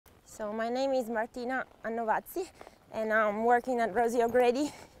So my name is Martina Annovazzi and I'm working at Rosio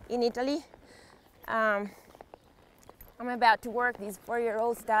Gredi in Italy. I'm about to work this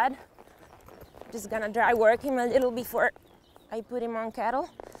 4-year-old stud. Just gonna dry work him a little before I put him on cattle.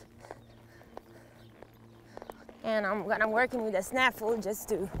 And I'm gonna work him with a snaffle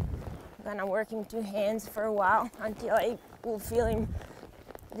gonna work him 2 hands for a while until I will feel him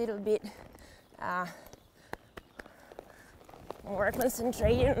a little bit more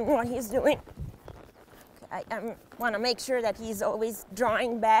concentrated on what he's doing. I want to make sure that he's always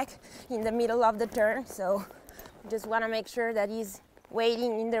drawing back in the middle of the turn, so just want to make sure that he's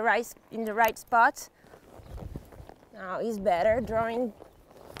waiting in the right spots. Now he's better, drawing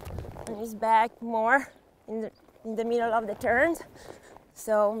on his back more in the middle of the turns.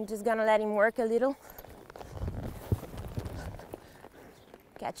 So I'm just gonna let him work a little.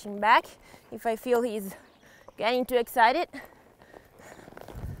 Catch him back if I feel he's getting too excited.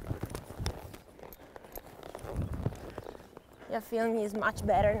 Yeah, feeling he's much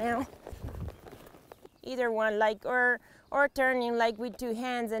better now. Either one, or turning like with 2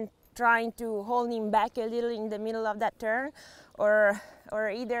 hands and trying to hold him back a little in the middle of that turn, or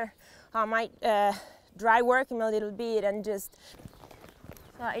either I might dry work him a little bit and just.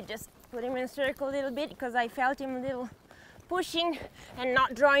 So I just put him in a circle a little bit because I felt him a little pushing and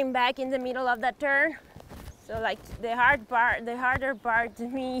not drawing back in the middle of that turn. So like the harder part to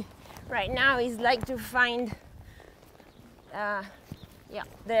me right now is like to find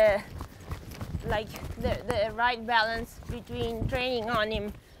the right balance between training on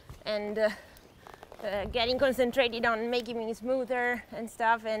him and getting concentrated on making him smoother and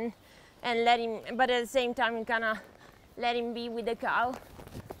stuff, and let him, but at the same time kind of let him be with the cow.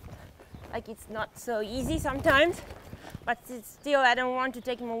 Like it's not so easy sometimes, but still I don't want to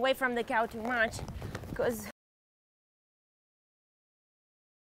take him away from the cow too much, because